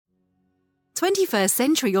21st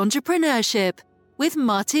Century Entrepreneurship with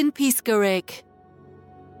Martin Piskarik.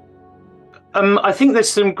 I think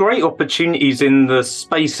there's some great opportunities in the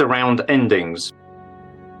space around endings.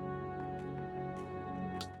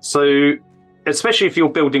 So, especially if you're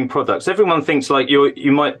building products, everyone thinks like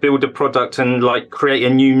you might build a product and like create a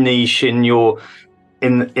new niche in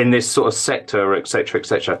this sort of sector, etc.,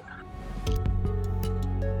 etc.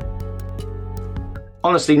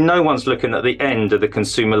 Honestly, no one's looking at the end of the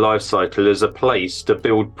consumer life cycle as a place to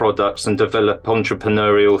build products and develop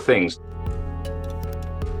entrepreneurial things.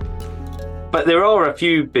 But there are a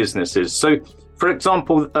few businesses. So, for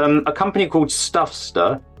example, a company called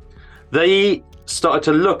Stuffster, they started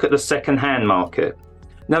to look at the second-hand market.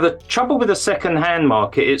 Now, the trouble with the second-hand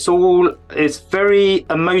market, it's very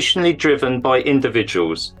emotionally driven by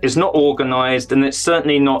individuals. It's not organized, and it's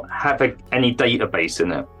certainly not have any database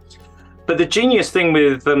in it. But the genius thing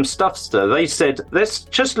with Stuffster, they said, let's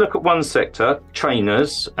just look at one sector,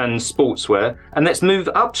 trainers and sportswear, and let's move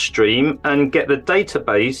upstream and get the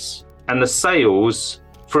database and the sales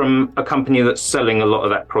from a company that's selling a lot of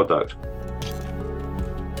that product.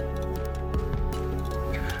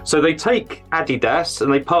 So they take Adidas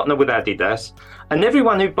and they partner with Adidas, and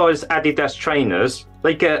everyone who buys Adidas trainers,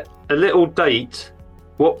 they get a little date,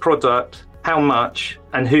 what product, how much,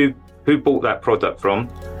 and who bought that product from.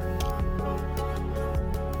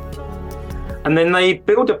 And then they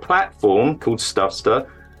build a platform called Stuffster,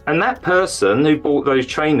 and that person who bought those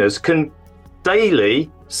trainers can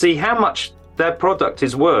daily see how much their product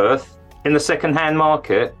is worth in the second-hand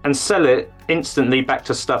market and sell it instantly back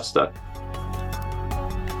to Stuffster.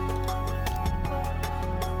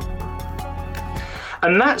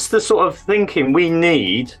 And that's the sort of thinking we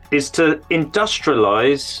need, is to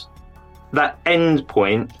industrialize that end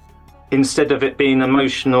point instead of it being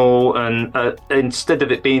emotional and instead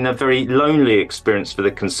of it being a very lonely experience for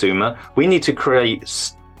the consumer. We need to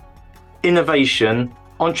create innovation,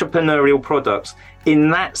 entrepreneurial products in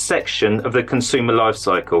that section of the consumer life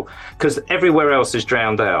cycle, because everywhere else is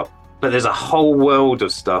drowned out. But there's a whole world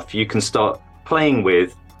of stuff you can start playing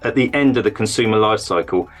with at the end of the consumer life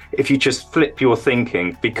cycle if you just flip your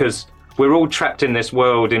thinking, because we're all trapped in this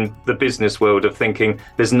world, in the business world, of thinking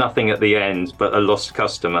there's nothing at the end but a lost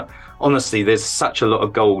customer. Honestly, there's such a lot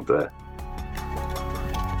of gold there.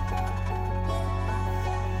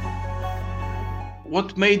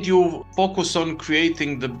 What made you focus on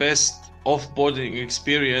creating the best offboarding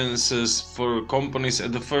experiences for companies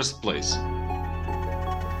at the first place?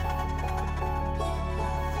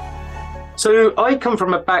 So I come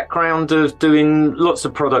from a background of doing lots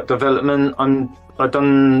of product development.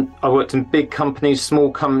 I worked in big companies,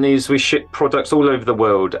 small companies. We ship products all over the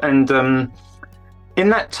world. And in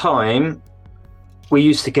that time, we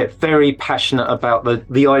used to get very passionate about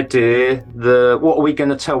the idea, what are we going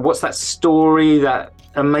to tell? What's that story, that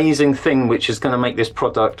amazing thing which is going to make this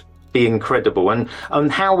product be incredible,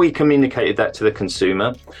 and how we communicated that to the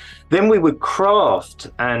consumer. Then we would craft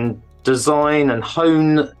and design and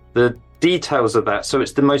hone the details of that so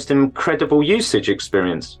it's the most incredible usage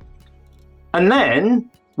experience. And then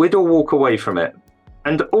we'd all walk away from it.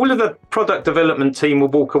 And all of the product development team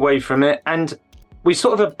would walk away from it, and we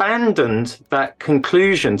sort of abandoned that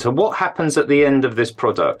conclusion to what happens at the end of this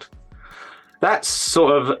product. That's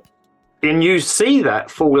sort of, and you see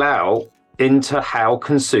that fall out into how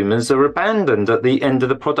consumers are abandoned at the end of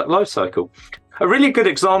the product lifecycle. A really good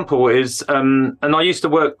example is, and I used to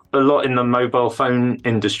work a lot in the mobile phone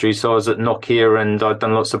industry, so I was at Nokia and I'd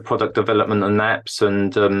done lots of product development on apps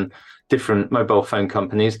and different mobile phone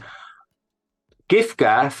companies.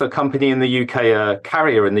 giffgaff, a company in the UK, a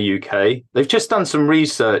carrier in the UK, they've just done some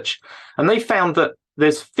research and they found that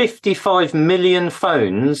there's 55 million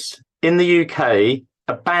phones in the UK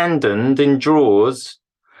abandoned in drawers.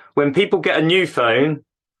 When people get a new phone,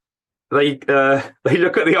 they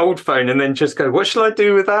look at the old phone and then just go, what shall I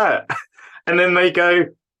do with that? And then they go,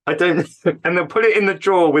 I don't, and they'll put it in the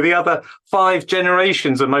drawer with the other 5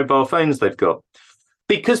 generations of mobile phones they've got.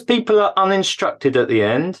 Because people are uninstructed at the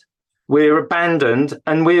end, we're abandoned,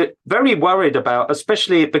 and we're very worried about,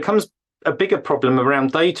 especially it becomes a bigger problem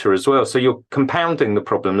around data as well. So you're compounding the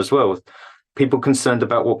problem as well, with people concerned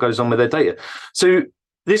about what goes on with their data. So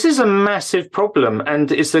this is a massive problem,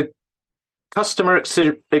 and it's a customer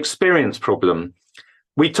experience problem.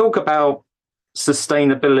 We talk about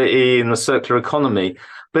sustainability and the circular economy,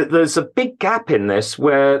 but there's a big gap in this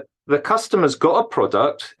where the customer's got a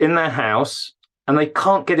product in their house and they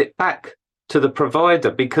can't get it back to the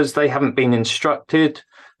provider because they haven't been instructed,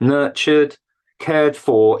 nurtured, cared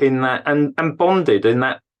for in that, and bonded in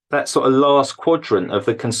that sort of last quadrant of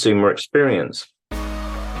the consumer experience.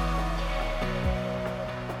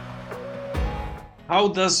 How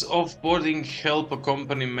does offboarding help a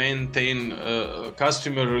company maintain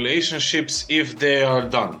customer relationships if they are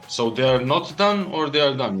done? So they are not done or they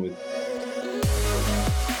are done with?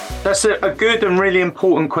 That's a good and really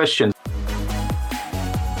important question.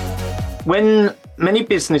 When many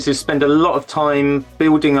businesses spend a lot of time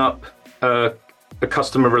building up a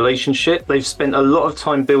customer relationship, they've spent a lot of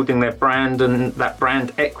time building their brand and that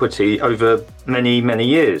brand equity over many, many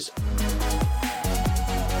years.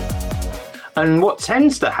 And what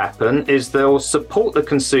tends to happen is they'll support the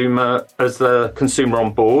consumer as the consumer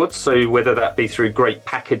on board. So whether that be through great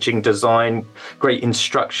packaging design, great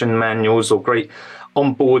instruction manuals, or great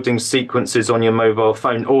onboarding sequences on your mobile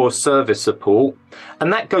phone, or service support.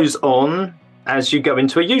 And that goes on as you go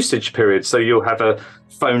into a usage period. So you'll have a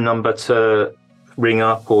phone number to ring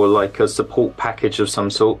up or like a support package of some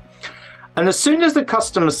sort. And as soon as the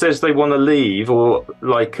customer says they want to leave or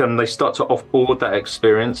like they start to offboard that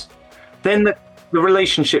experience, then the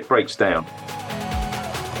relationship breaks down.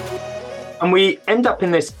 And we end up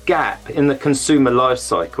in this gap in the consumer life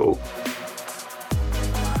cycle.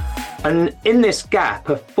 And in this gap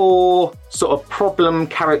are 4 sort of problem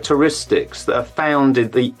characteristics that are found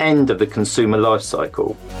at the end of the consumer life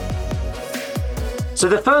cycle. So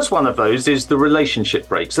the first one of those is the relationship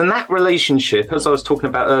breaks. And that relationship, as I was talking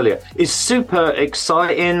about earlier, is super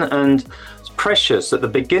exciting and precious at the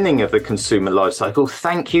beginning of the consumer life cycle.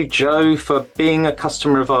 Thank you, Joe, for being a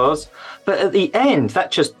customer of ours. But at the end,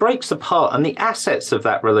 that just breaks apart and the assets of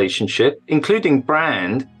that relationship, including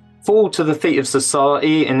brand, fall to the feet of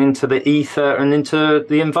society and into the ether and into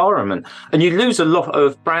the environment. And you lose a lot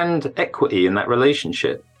of brand equity in that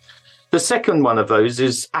relationship. The second one of those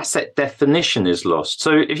is asset definition is lost.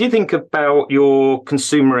 So if you think about your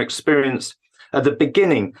consumer experience at the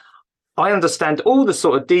beginning, I understand all the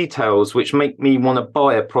sort of details which make me want to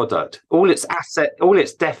buy a product. All its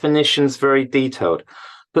definitions very detailed.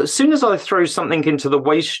 But as soon as I throw something into the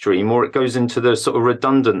waste stream or it goes into the sort of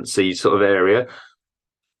redundancy sort of area,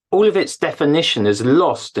 all of its definition is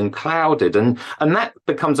lost and clouded. And that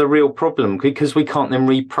becomes a real problem because we can't then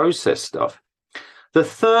reprocess stuff. The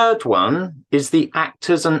third one is the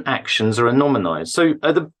actors and actions are anonymized. So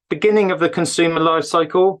at the beginning of the consumer life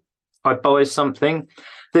cycle, I buy something.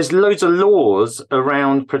 There's loads of laws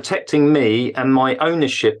around protecting me and my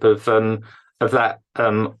ownership of that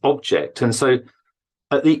object. And so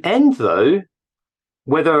at the end, though,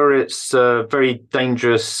 whether it's a very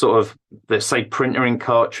dangerous sort of, let's say, printer ink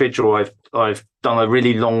cartridge, or I've done a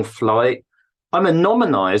really long flight, I'm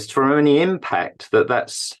anonymized for any impact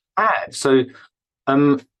that's had. So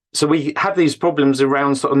we have these problems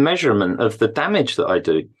around sort of measurement of the damage that I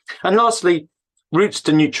do. And lastly, routes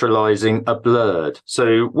to neutralizing are blurred.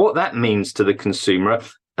 So what that means to the consumer,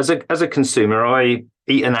 as a consumer, I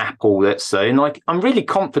eat an apple, let's say, and I'm really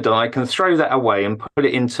confident I can throw that away and put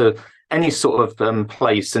it into any sort of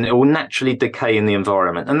place and it will naturally decay in the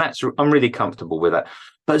environment. And I'm really comfortable with that.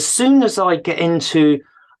 But as soon as I get into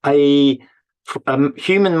a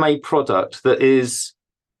human-made product that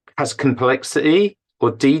has complexity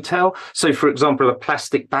or detail, so for example, a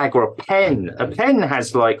plastic bag or a pen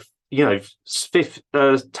has like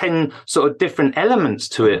 10 sort of different elements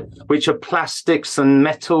to it, which are plastics and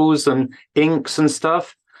metals and inks and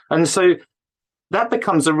stuff. And so that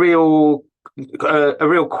becomes a real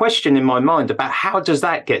question in my mind about how does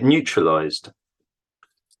that get neutralized?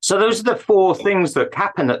 So those are the 4 things that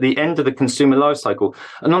happen at the end of the consumer life cycle.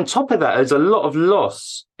 And on top of that, there's a lot of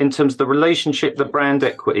loss in terms of the relationship, the brand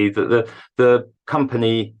equity that the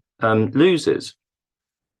company loses.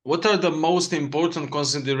 What are the most important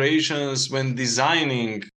considerations when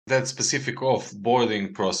designing that specific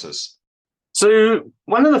offboarding process? So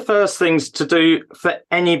one of the first things to do for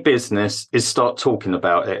any business is start talking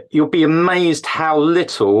about it. You'll be amazed how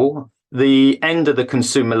little the end of the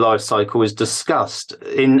consumer life cycle is discussed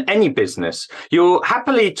in any business. You'll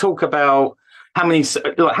happily talk about how many,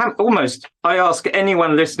 I ask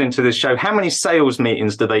anyone listening to this show, how many sales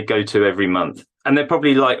meetings do they go to every month? And they're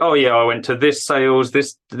probably like, oh yeah, I went to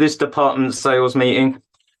this department sales meeting.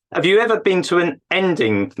 Have you ever been to an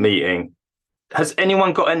ending meeting? Has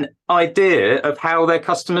anyone got an idea of how their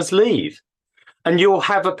customers leave? And you'll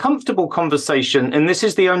have a comfortable conversation, and this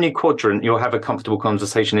is the only quadrant you'll have a comfortable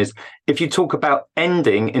conversation is if you talk about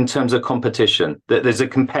ending in terms of competition, that there's a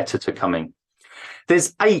competitor coming.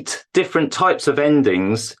 There's 8 different types of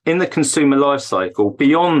endings in the consumer life cycle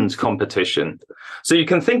beyond competition. So you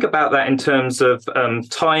can think about that in terms of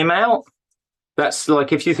timeout. That's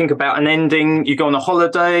like if you think about an ending, you go on a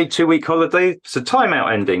holiday, 2-week holiday, it's a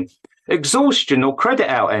timeout ending. Exhaustion or credit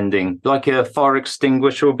out ending, like a fire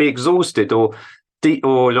extinguisher will be exhausted, or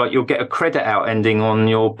like you'll get a credit out ending on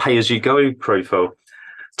your pay-as-you-go profile.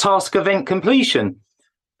 task event completion.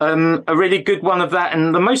 A really good one of that,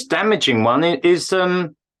 and the most damaging one is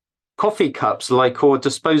coffee cups, or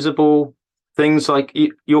disposable things like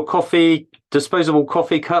your disposable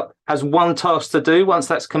coffee cup has one task to do. Once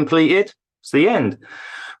that's completed, it's the end.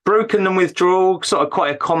 Broken and withdrawal, sort of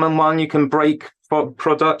quite a common one. You can break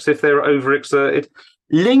products if they're overexerted.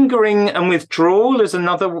 Lingering and withdrawal is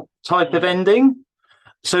another type of ending.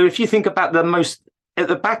 So if you think about at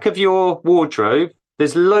the back of your wardrobe,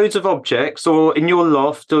 there's loads of objects, or in your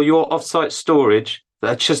loft or your offsite storage,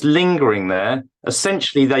 that are just lingering there.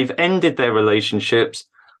 Essentially, they've ended their relationships,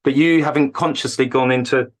 but you haven't consciously gone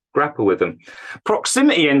into grapple with them.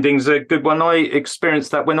 Proximity endings are a good one. I experienced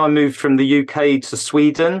that when I moved from the UK to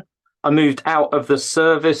Sweden. I moved out of the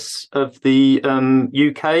service of the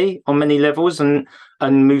UK on many levels and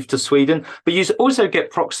moved to Sweden. But you also get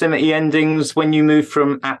proximity endings when you move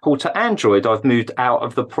from Apple to Android. I've moved out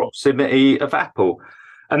of the proximity of Apple.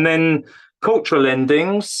 And then cultural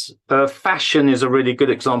endings. Fashion is a really good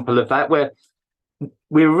example of that, where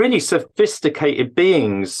we're really sophisticated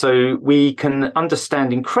beings, so we can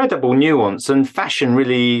understand incredible nuance, and fashion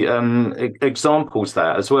really examples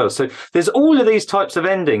that as well. So there's all of these types of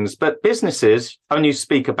endings, but businesses only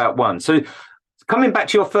speak about one. So coming back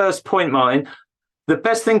to your first point, Martin, the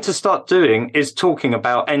best thing to start doing is talking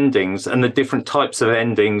about endings and the different types of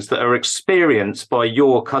endings that are experienced by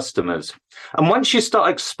your customers. And once you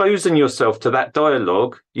start exposing yourself to that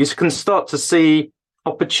dialogue, you can start to see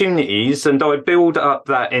opportunities, and I build up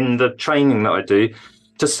that in the training that I do,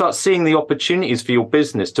 to start seeing the opportunities for your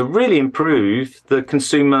business to really improve the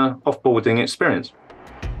consumer offboarding experience.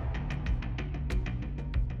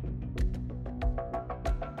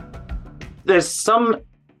 There's some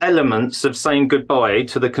elements of saying goodbye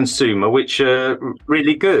to the consumer which are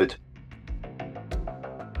really good.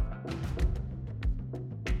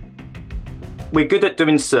 We're good at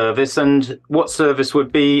doing service, and what service would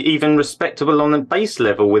be even respectable on a base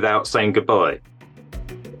level without saying goodbye?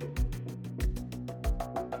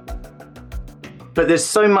 But there's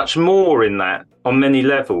so much more in that on many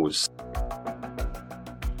levels.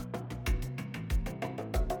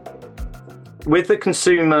 With the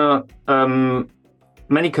consumer,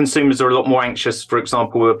 many consumers are a lot more anxious, for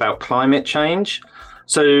example, about climate change.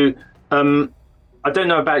 So I don't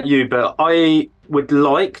know about you, but I would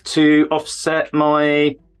like to offset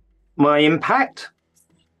my impact.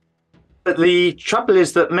 But the trouble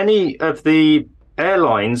is that many of the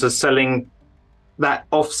airlines are selling that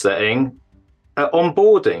offsetting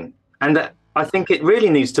onboarding. And I think it really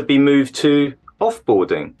needs to be moved to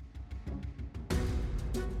offboarding.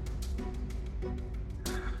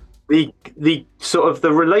 The sort of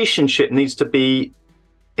the relationship needs to be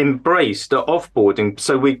embraced at offboarding,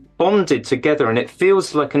 so we bonded together, and it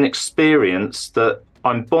feels like an experience that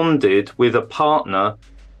I'm bonded with a partner.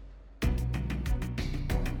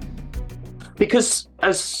 Because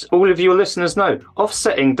as all of your listeners know,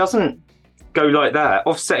 offsetting doesn't go like that.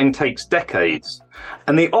 Offsetting takes decades,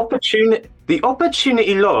 and the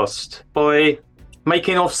opportunity lost by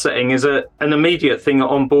making offsetting is an immediate thing at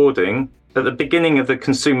onboarding at the beginning of the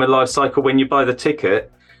consumer life cycle when you buy the ticket.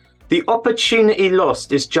 The opportunity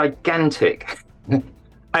lost is gigantic.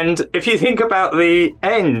 And if you think about the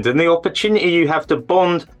end and the opportunity you have to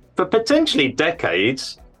bond for potentially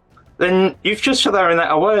decades, then you've just thrown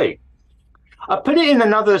that away. I put it in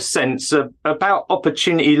another sense about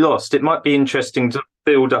opportunity lost. It might be interesting to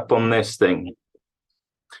build up on this thing.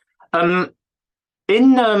 In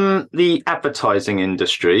the advertising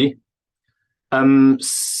industry, a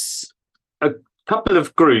couple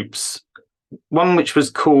of groups, one which was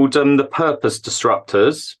called the Purpose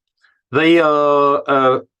Disruptors. They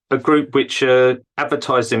are a group which are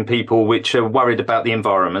advertising people which are worried about the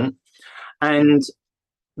environment. And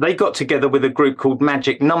they got together with a group called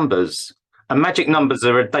Magic Numbers. And Magic Numbers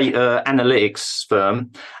are a data analytics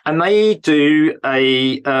firm. And they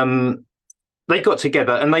got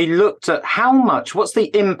together and they looked at what's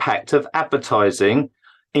the impact of advertising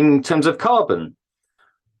in terms of carbon?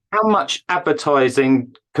 How much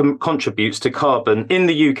advertising contributes to carbon in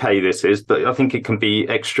the UK? This is, but I think it can be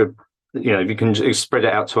extra. You can spread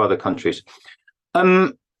it out to other countries.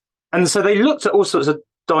 And so they looked at all sorts of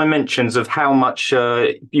dimensions of how much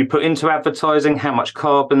you put into advertising, how much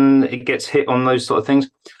carbon it gets hit on, those sort of things.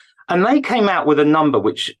 And they came out with a number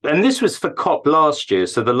and this was for COP last year,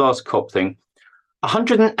 so the last COP thing,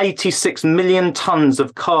 186 million tons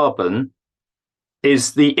of carbon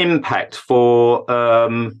is the impact for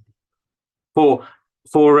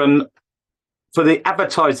the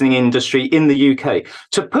advertising industry in the UK.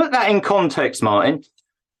 To put that in context, Martin,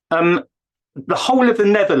 the whole of the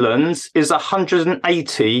Netherlands is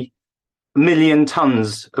 180 million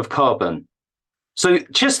tons of carbon. So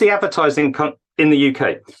just the advertising in the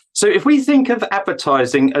UK. So if we think of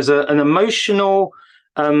advertising as an emotional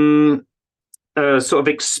sort of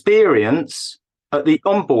experience at the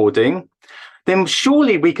onboarding, then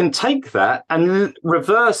surely we can take that and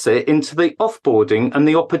reverse it into the offboarding and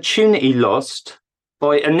the opportunity lost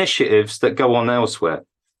by initiatives that go on elsewhere.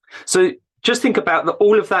 So just think about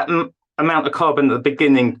all of that amount of carbon at the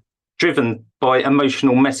beginning driven by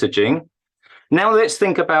emotional messaging. Now let's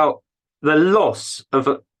think about the loss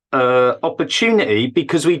of opportunity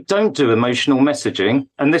because we don't do emotional messaging.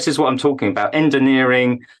 And this is what I'm talking about.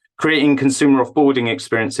 Engineering, creating consumer offboarding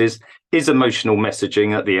experiences is emotional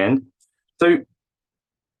messaging at the end. So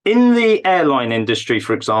in the airline industry,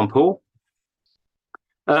 for example,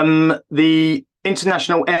 the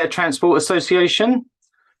International Air Transport Association,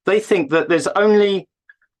 they think that there's only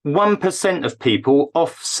 1% of people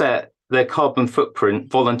offset their carbon footprint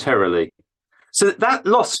voluntarily. So that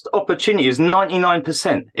lost opportunity is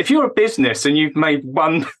 99%. If you're a business and you've made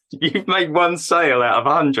one sale out of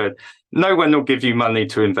 100, no one will give you money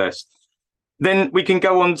to invest. Then we can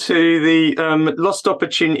go on to the lost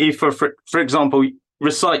opportunity for example,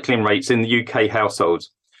 recycling rates in the UK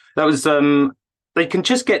households. That was they can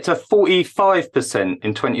just get to 45%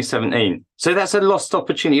 in 2017. So that's a lost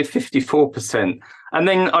opportunity of 54%. And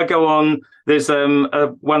then I go on, there's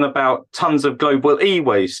one about tons of global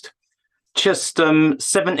e-waste. Just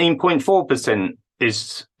 17.4%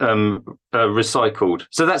 is recycled.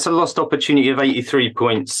 So that's a lost opportunity of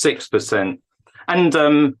 83.6%. And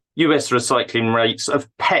US recycling rates of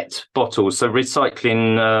PET bottles, so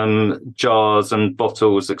recycling jars and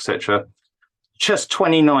bottles, etc., just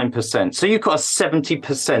 29%. So you've got a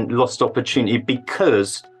 70% lost opportunity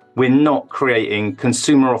because we're not creating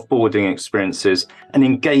consumer offboarding experiences and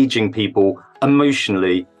engaging people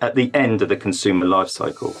emotionally at the end of the consumer life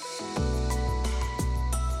cycle.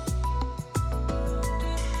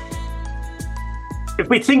 If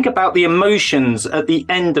we think about the emotions at the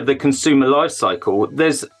end of the consumer life cycle,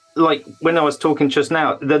 there's, like when I was talking just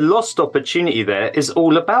now, the lost opportunity there is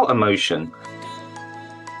all about emotion.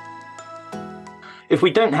 If we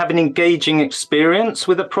don't have an engaging experience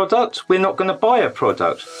with a product, we're not going to buy a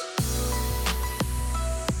product.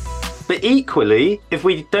 But equally, if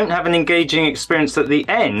we don't have an engaging experience at the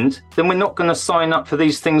end, then we're not going to sign up for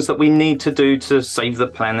these things that we need to do to save the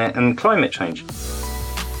planet and climate change.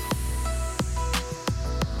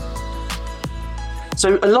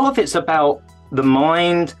 So a lot of it's about the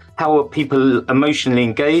mind, how people emotionally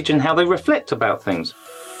engage and how they reflect about things.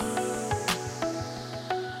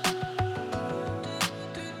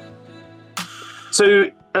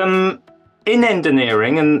 So in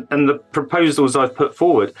engineering and the proposals I've put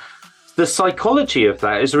forward, the psychology of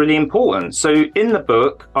that is really important. So in the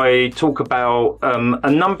book, I talk about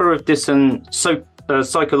a number of different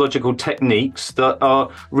psychological techniques that are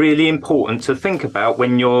really important to think about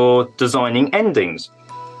when you're designing endings.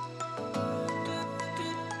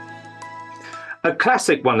 A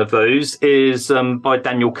classic one of those is by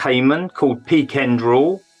Daniel Kamen called Peak End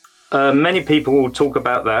Rule. Many people will talk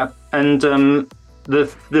about that. And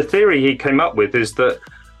the theory he came up with is that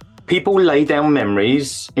people lay down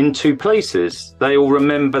memories in two places. They all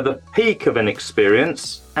remember the peak of an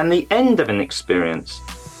experience and the end of an experience.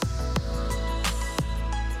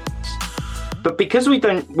 But because we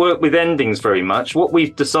don't work with endings very much, what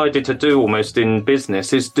we've decided to do almost in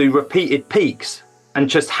business is do repeated peaks and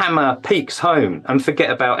just hammer peaks home and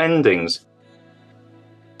forget about endings.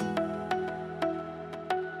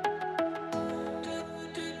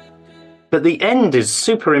 But the end is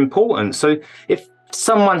super important. So if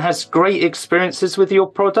someone has great experiences with your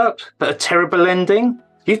product, but a terrible ending,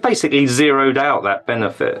 you've basically zeroed out that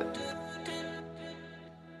benefit.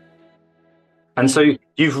 And so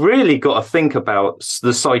you've really got to think about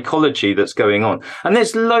the psychology that's going on. And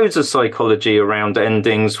there's loads of psychology around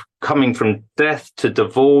endings, coming from death to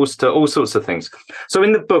divorce to all sorts of things. So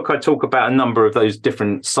in the book, I talk about a number of those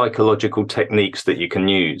different psychological techniques that you can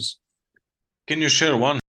use. Can you share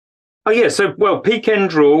one? Oh, yeah. So, well, peak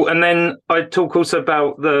end rule. And then I talk also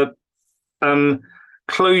about the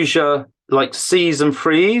closure, like seize and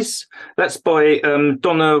freeze. That's by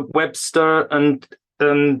Donna Webster and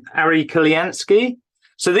Ari Kaliansky.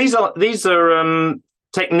 So these are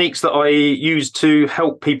techniques that I use to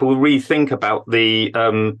help people rethink about the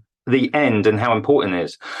end and how important it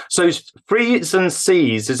is. So freeze and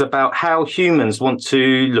seize is about how humans want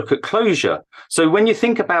to look at closure. So when you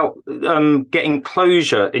think about getting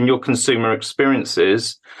closure in your consumer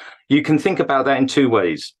experiences, you can think about that in two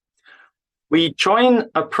ways. We try and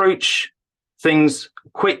approach things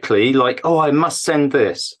quickly, like, oh, I must send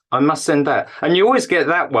this, I must send that. And you always get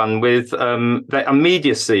that one with that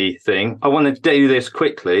immediacy thing. I want to do this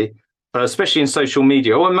quickly, especially in social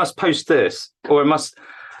media. Oh, I must post this, or I must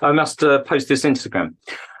post this Instagram.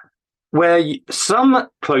 Where some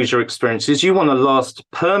closure experiences, you want to last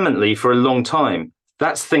permanently for a long time.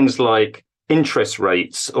 That's things like interest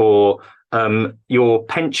rates or your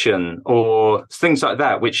pension or things like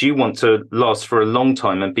that, which you want to last for a long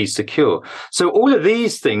time and be secure. So all of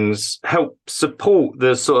these things help support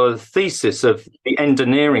the sort of thesis of the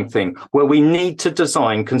engineering thing, where we need to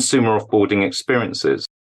design consumer offboarding experiences.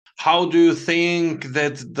 How do you think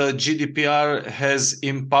that the GDPR has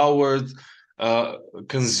empowered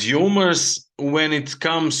consumers when it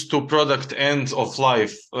comes to product end of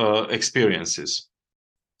life experiences?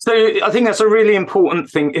 So I think that's a really important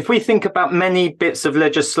thing. If we think about many bits of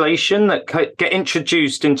legislation that get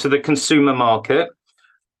introduced into the consumer market,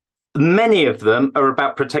 many of them are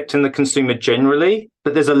about protecting the consumer generally,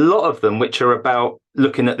 but there's a lot of them which are about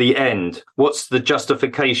looking at the end. What's the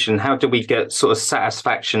justification? How do we get sort of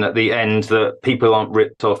satisfaction at the end that people aren't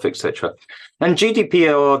ripped off, etc.? And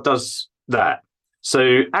GDPR does that.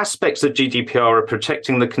 So aspects of GDPR are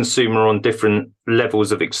protecting the consumer on different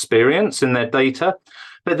levels of experience in their data.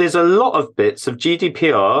 But there's a lot of bits of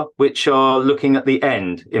GDPR which are looking at the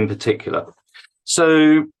end in particular.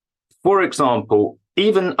 So, for example,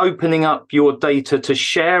 even opening up your data to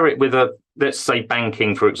share it with let's say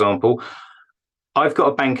banking, for example. I've got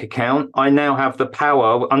a bank account. I now have the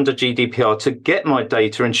power under GDPR to get my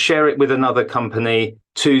data and share it with another company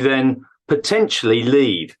to then potentially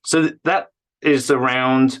leave. So that is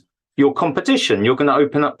around your competition. You're going to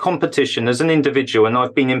open up competition as an individual, and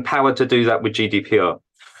I've been empowered to do that with GDPR.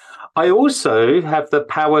 I also have the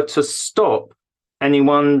power to stop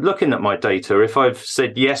anyone looking at my data. If I've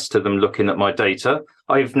said yes to them looking at my data,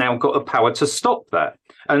 I've now got the power to stop that.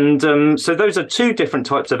 And so those are two different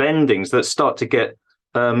types of endings that start to get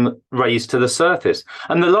raised to the surface.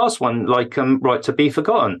 And the last one, like right to be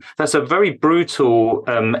forgotten, that's a very brutal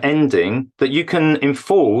ending that you can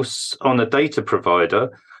enforce on a data provider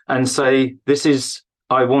and say,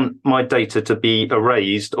 I want my data to be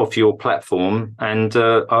erased off your platform, and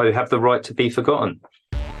I have the right to be forgotten.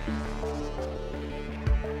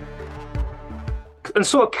 And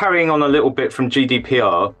sort of carrying on a little bit from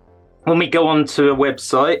GDPR, when we go onto a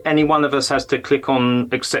website, any one of us has to click on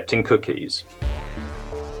accepting cookies.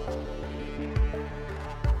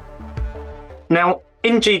 Now,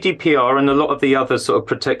 in GDPR and a lot of the other sort of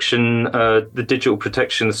protection, the digital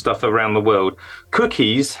protection stuff around the world,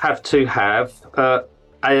 cookies have to have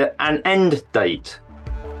an end date.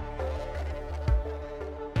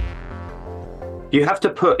 You have to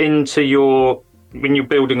put into when you're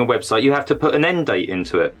building a website, you have to put an end date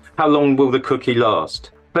into it. How long will the cookie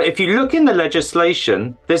last? But if you look in the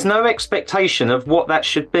legislation, there's no expectation of what that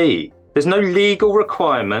should be. There's no legal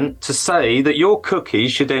requirement to say that your cookie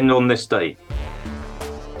should end on this date.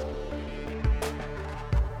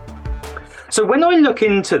 So when I look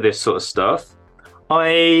into this sort of stuff,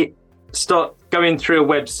 I start going through a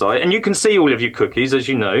website, and you can see all of your cookies, as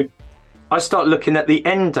you know. I start looking at the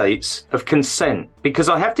end dates of consent, because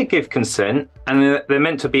I have to give consent, and they're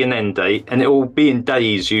meant to be an end date, and it will be in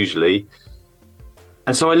days usually.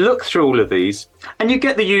 And so I look through all of these, and you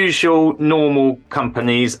get the usual normal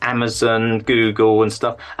companies, Amazon, Google and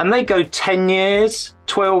stuff, and they go 10 years,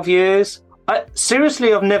 12 years.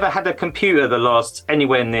 Seriously, I've never had a computer that lasts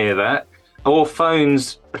anywhere near that, or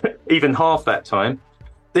phones even half that time.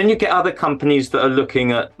 Then you get other companies that are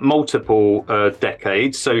looking at multiple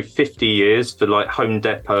decades, so 50 years for like Home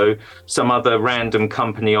Depot. Some other random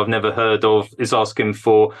company I've never heard of is asking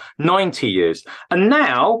for 90 years. And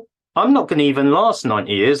now I'm not going to even last 90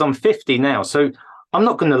 years. I'm 50 now, so I'm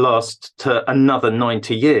not going to last to another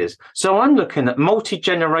 90 years. So I'm looking at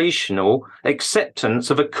multi-generational acceptance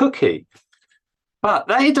of a cookie. But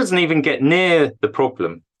that doesn't even get near the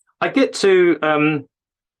problem. I get to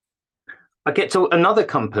another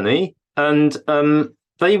company, and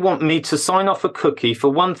they want me to sign off a cookie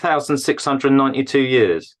for 1,692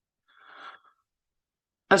 years.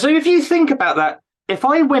 And so if you think about that, if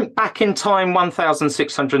I went back in time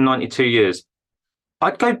 1,692 years,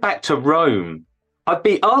 I'd go back to Rome. I'd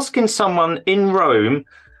be asking someone in Rome,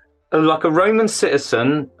 like a Roman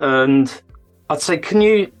citizen, and I'd say, can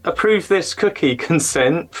you approve this cookie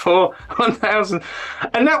consent for 1,000?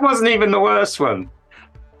 And that wasn't even the worst one.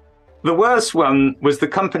 The worst one was the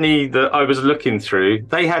company that I was looking through.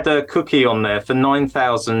 They had a cookie on there for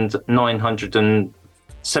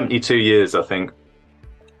 9,972 years, I think.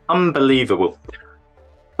 Unbelievable.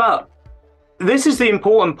 But this is the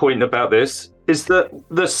important point about this, is that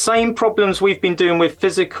the same problems we've been doing with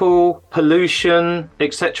physical, pollution,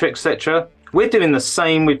 etc., we're doing the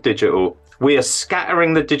same with digital. We are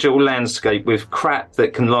scattering the digital landscape with crap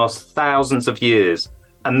that can last thousands of years.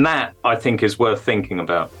 And that, I think, is worth thinking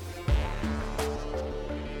about.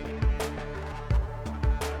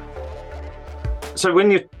 So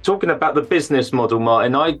when you're talking about the business model,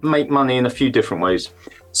 Martin, I make money in a few different ways.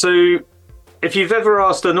 So if you've ever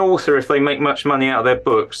asked an author if they make much money out of their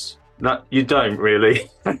books, no, you don't really.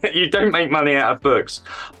 You don't make money out of books.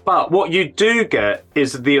 But what you do get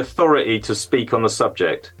is the authority to speak on the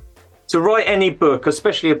subject. To write any book,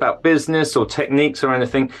 especially about business or techniques or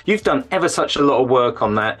anything, you've done ever such a lot of work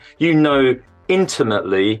on that. You know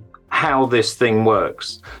intimately how this thing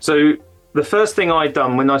works. So the first thing I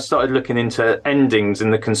done when I started looking into endings in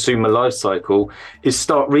the consumer lifecycle is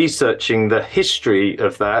start researching the history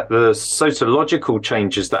of that, the sociological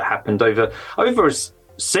changes that happened over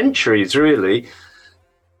centuries, really.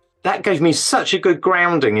 That gave me such a good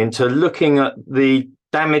grounding into looking at the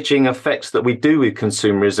damaging effects that we do with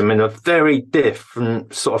consumerism in a very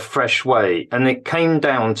different sort of fresh way. And it came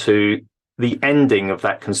down to the ending of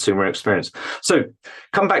that consumer experience. So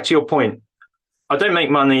come back to your point. I don't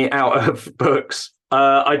make money out of books.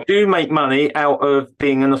 I do make money out of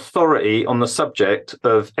being an authority on the subject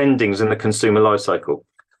of endings in the consumer lifecycle.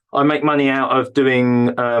 I make money out of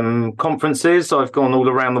doing conferences. I've gone all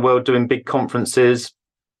around the world doing big conferences.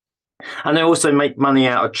 And I also make money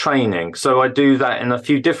out of training. So I do that in a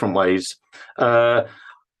few different ways. To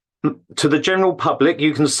the general public,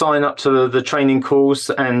 you can sign up to the training course,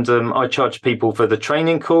 and I charge people for the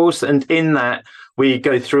training course. And in that, we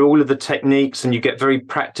go through all of the techniques and you get very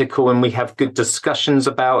practical and we have good discussions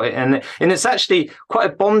about it. And it's actually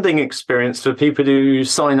quite a bonding experience for people who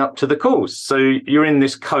sign up to the course. So you're in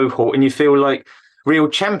this cohort and you feel like real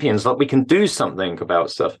champions, like we can do something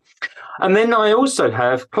about stuff. And then I also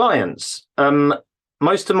have clients.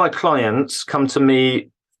 Most of my clients come to me.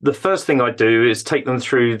 The first thing I do is take them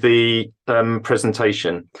through the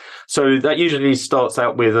presentation. So that usually starts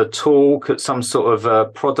out with a talk at some sort of a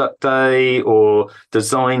product day or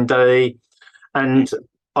design day. And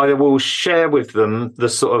I will share with them the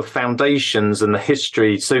sort of foundations and the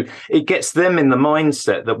history. So it gets them in the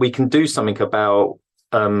mindset that we can do something about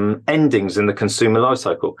endings in the consumer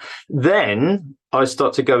lifecycle. Then I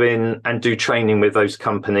start to go in and do training with those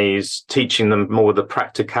companies, teaching them more of the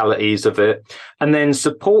practicalities of it, and then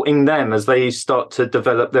supporting them as they start to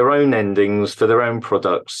develop their own endings for their own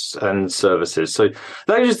products and services. So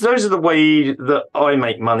those are the way that I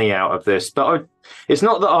make money out of this. But it's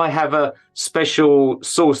not that I have a special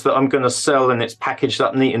source that I'm going to sell and it's packaged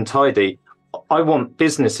up neat and tidy. I want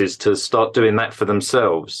businesses to start doing that for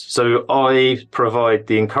themselves. So I provide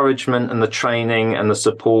the encouragement and the training and the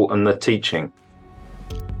support and the teaching.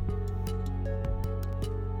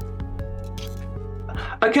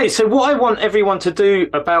 Okay, so what I want everyone to do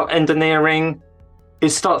about engineering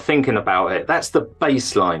is start thinking about it. That's the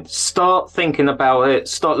baseline. Start thinking about it.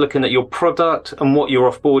 Start looking at your product and what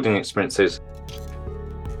your offboarding experience is.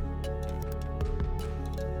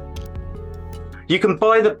 You can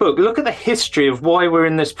buy the book. Look at the history of why we're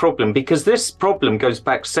in this problem, because this problem goes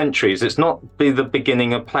back centuries. It's not the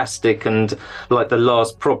beginning of plastic and like the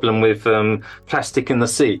last problem with plastic in the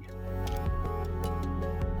sea.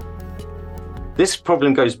 This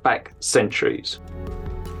problem goes back centuries.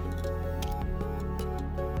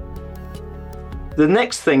 The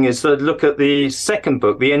next thing is to look at the second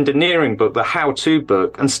book, the engineering book, the how-to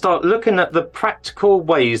book, and start looking at the practical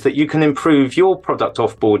ways that you can improve your product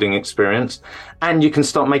offboarding experience, and you can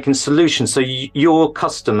start making solutions so your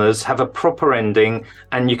customers have a proper ending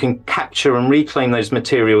and you can capture and reclaim those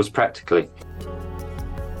materials practically.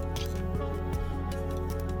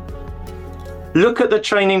 Look at the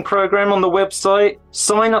training program on the website,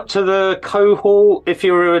 sign up to the cohort if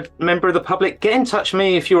you're a member of the public, get in touch with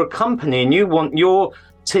me if you're a company and you want your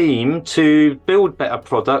team to build better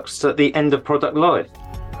products at the end of product life.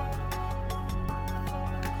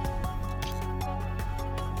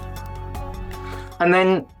 And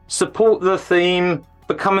then support the theme,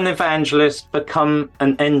 become an evangelist, become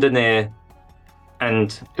an engineer,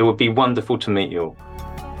 and it would be wonderful to meet you all.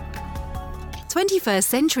 21st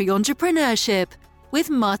Century Entrepreneurship with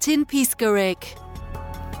Martin Piskarik.